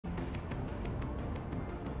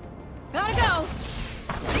Gotta go!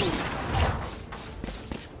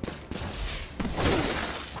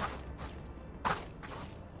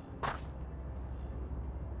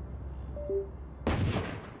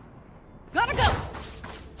 Gotta go!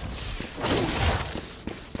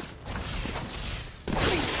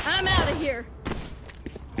 I'm out of here!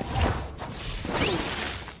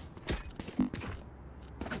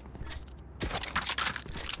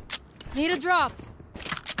 Need a drop.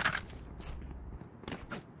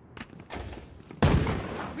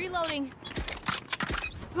 Reloading.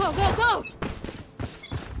 Go, go, go!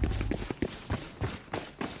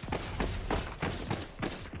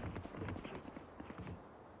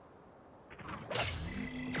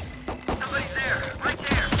 Somebody's there, right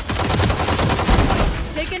there.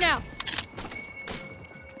 Taken out.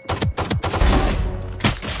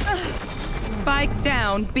 Spike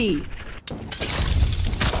down B.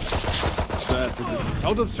 That's a good.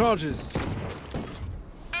 Out of charges.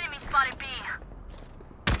 Enemy spotted B.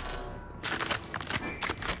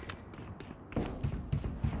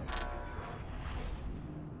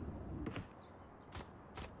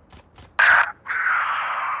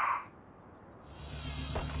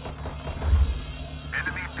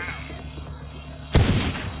 Enemy B.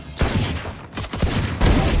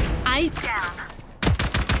 I Down.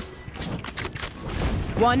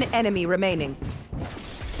 One enemy remaining.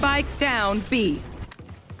 Spike down B.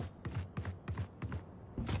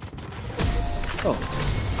 Oh,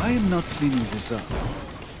 I am not cleaning this up.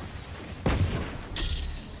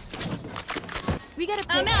 We gotta.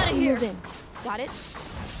 I'm out of here. Move in. Got it.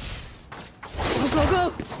 Go, go,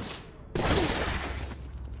 go!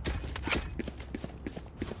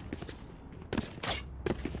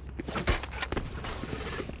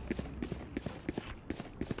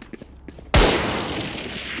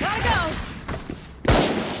 Gotta go!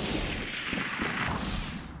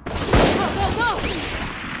 Go, go, go!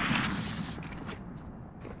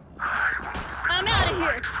 I'm out of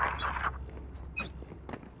here!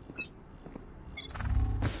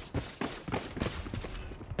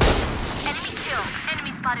 Enemy killed.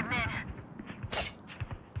 Enemy spotted mid.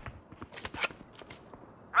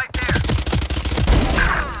 Right there.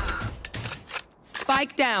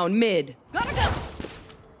 Spike down mid. Gotta go!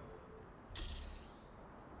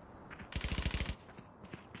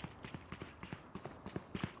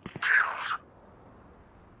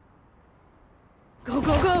 Go,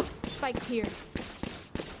 go, go! Spike's here.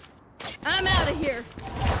 I'm out of here.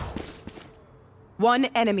 One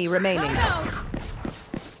enemy remaining. Gotta go!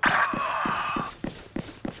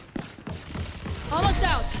 Almost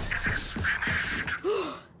out.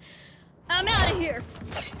 I'm out of here.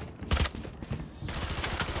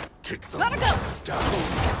 Kick them Gotta go! down.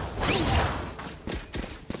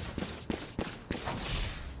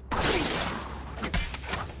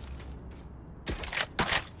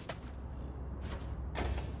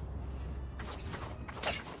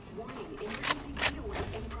 Warning, incoming data work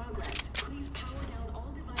in progress. Please power down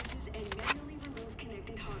all devices and manually remove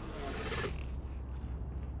connected hardware.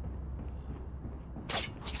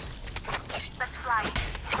 Let's fly.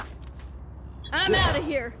 I'm out of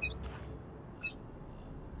here.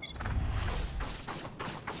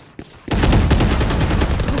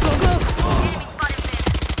 Go, go, go! Enemy spotted mid.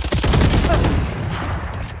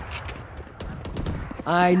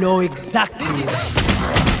 I know exactly.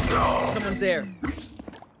 Someone's there.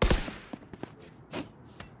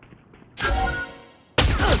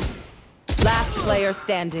 Last player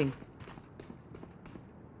standing.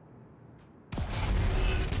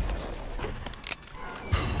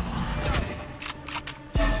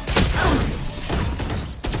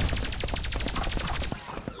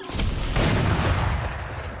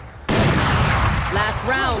 Last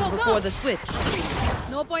round Go, go, go. before the switch.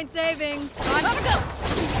 No point saving. Gotta go!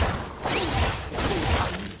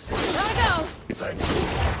 Gotta go!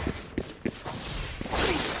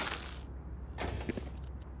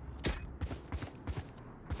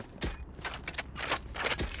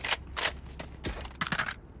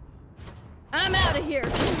 I'm out of here.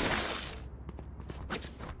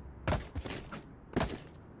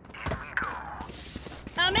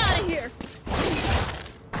 I'm out of here.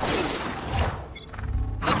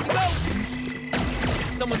 Up we go.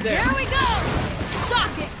 Someone's there. Here we go.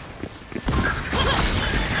 Shocking.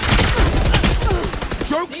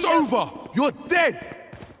 Joke's over! You're dead!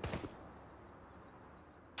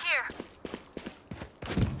 Here.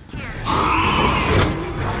 Here.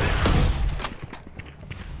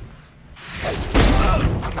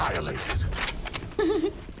 Annihilated.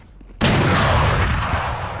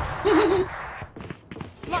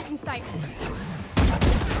 Blocking sight.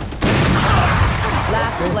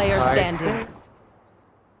 Last player standing.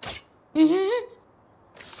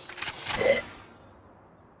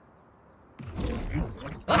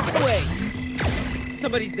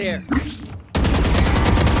 Somebody's there.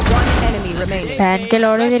 One enemy remaining. Fan के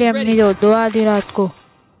लौड़े तेरी अम्मी जो दो आधी रात को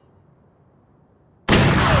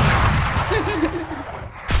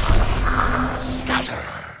Scatter.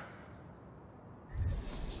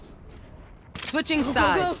 Switching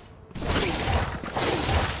sides.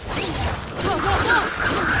 Go, go, go!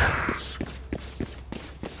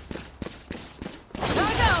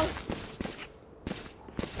 Gotta go!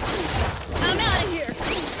 I'm out of here!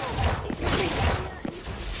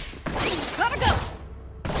 Gotta go!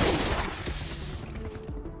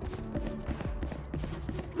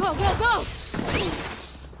 Go, go, go!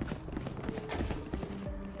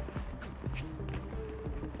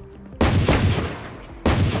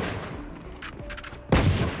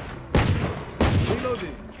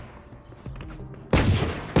 Reloading.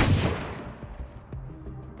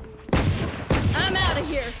 I'm out of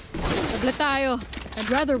here! Tayo. I'd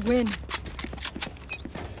rather win.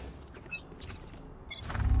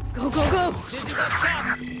 Go, go, go! Dizzy's up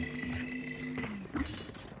top.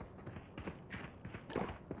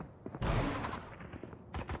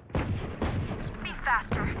 Be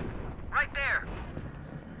faster. Right there.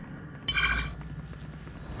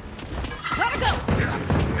 Gotta go!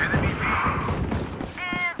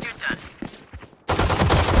 And you're done.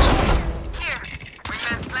 Here.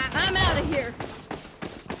 Wingman's planted. I'm out of here!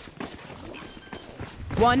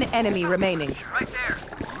 One enemy remaining. Right there.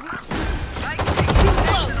 Right. Too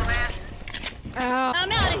slow! Man.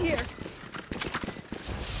 I'm out of here!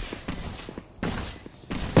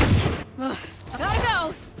 Gotta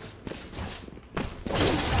go!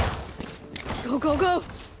 Go, go, go!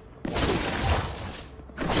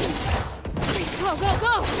 Go, go,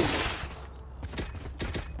 go!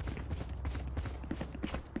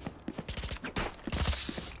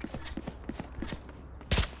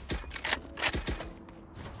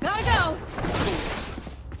 Gotta go!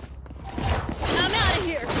 I'm out of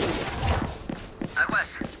here!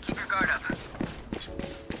 Wes, keep your guard up.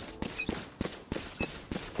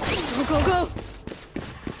 Go, go, go!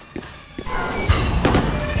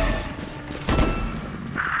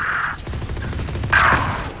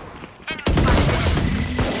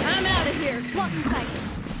 I'm out of here! Blocking sight!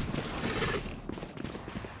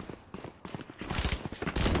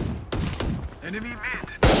 Enemy mid.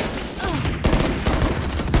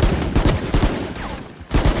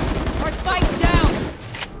 Our spike's down!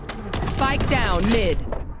 Spike down mid.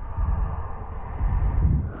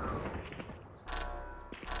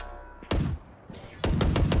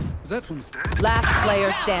 That one's dead. Last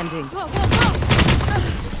player standing. Go, go, go!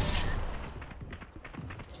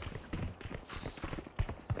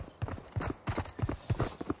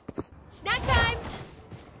 Snack time!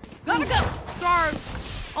 Gotta go! Sorry,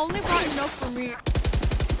 only brought enough for me.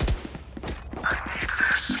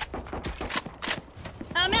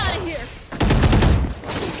 I'm out of here!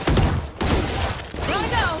 Gotta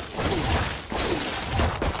go!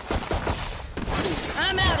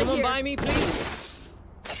 I'm out of Someone here! buy me, please.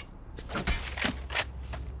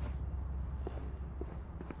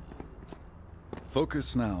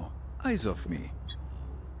 Focus now. Eyes off me.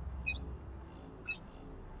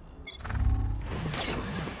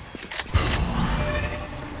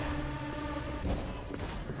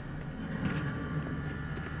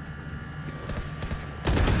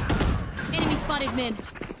 Enemy spotted mid.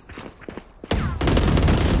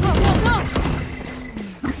 Go, go, go!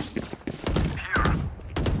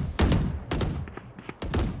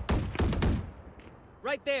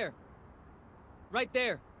 Right there. Right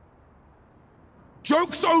there.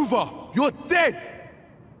 Joke's over! You're dead!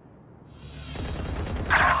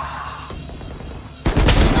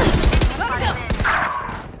 Gotta go!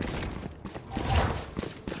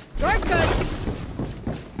 You're good!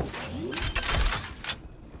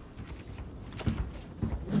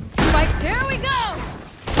 Spike, there we go!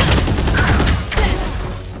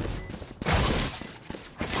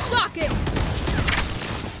 Shock it!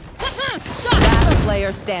 Shock it! Last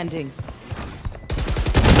player standing.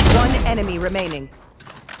 One enemy remaining.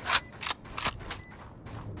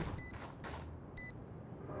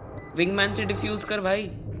 Wingman से diffuse कर भाई.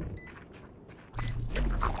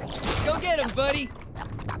 Go get him, buddy.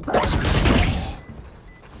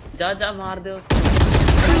 जा जा मार दे उसे.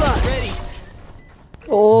 Ready.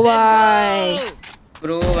 ओ भाई Let's go.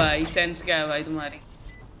 Bro भाई sense क्या है भाई तुम्हारी?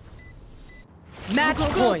 Match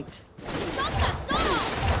point.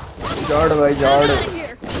 जॉर्ड भाई I'm जॉर्ड out of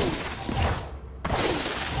here!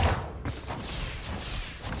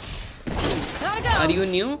 Gotta go! Are you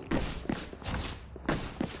new?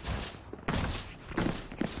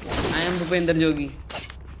 I am Bhupendra Jogi.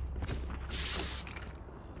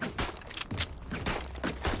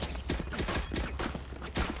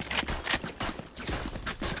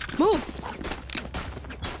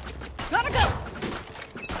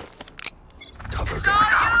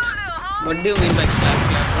 What do you mean by clap?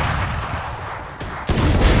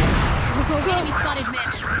 Go, go. Enemy spotted mid.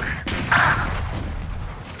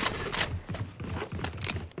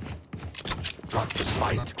 Drop the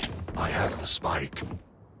spike. I have the spike.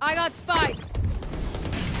 I got spike.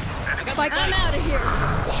 Spike. I'm out of here.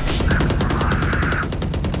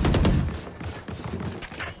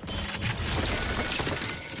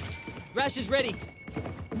 Rash is ready.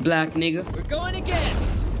 Black nigga. We're going again.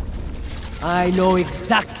 I know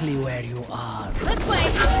exactly where you are. This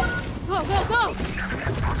way. Go, go, go.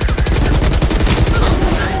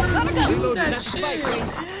 Gotta go. That's spike,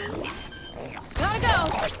 Wings. Gotta go.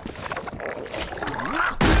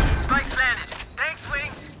 Spike planted. Thanks,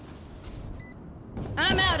 Wings.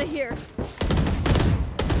 I'm out of here.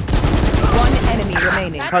 One enemy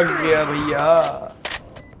remaining. थक गया भैया.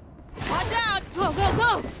 Watch out. Go, go,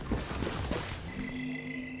 go.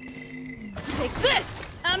 Take this.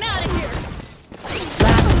 I'm out of here.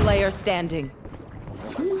 Last player standing.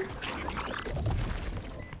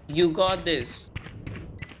 You got this.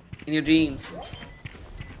 In your dreams.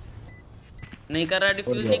 नहीं कर रहा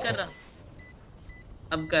diffuse नहीं कर रहा.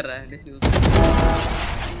 अब कर रहा है diffuse.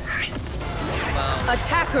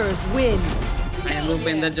 Attackers win. And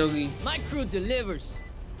Bhupinder Jogi. My crew delivers.